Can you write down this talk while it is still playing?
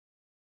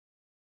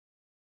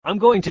I'm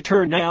going to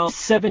turn iOS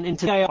 7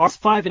 into iOS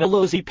 5 in a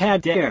low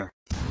iPad Air.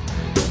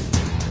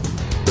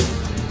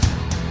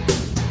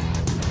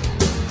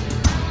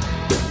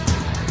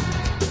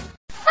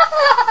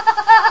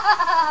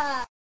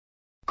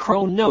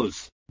 Chrome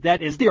knows.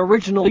 That is the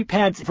original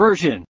iPad's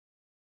version.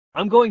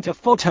 I'm going to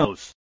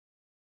Photos.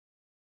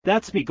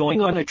 That's me going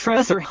on a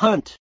treasure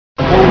hunt.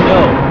 Oh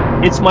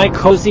no, it's my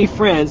cozy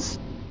friends.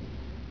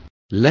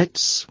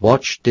 Let's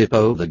watch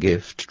Dibo the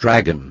Gift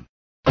Dragon.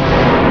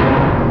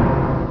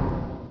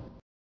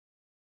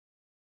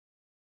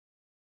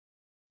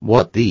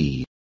 What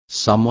the?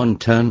 Someone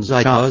turns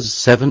iOS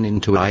 7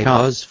 into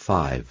iOS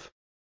 5.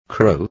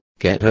 Crow,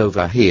 get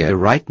over here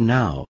right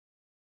now.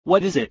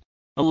 What is it?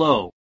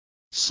 Hello?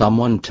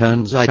 Someone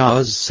turns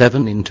iOS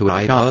 7 into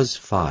iOS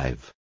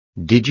 5.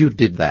 Did you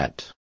did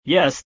that?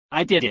 Yes,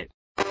 I did it.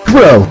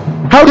 Crow,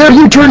 how dare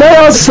you turn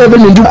iOS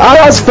 7 into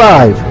iOS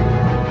 5?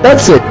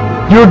 That's it.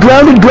 You're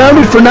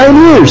grounded for 9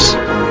 years.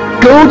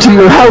 Go to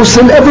your house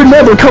and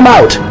never come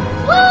out.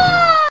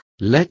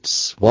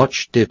 Let's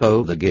watch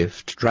Dibo the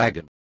Gift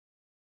Dragon.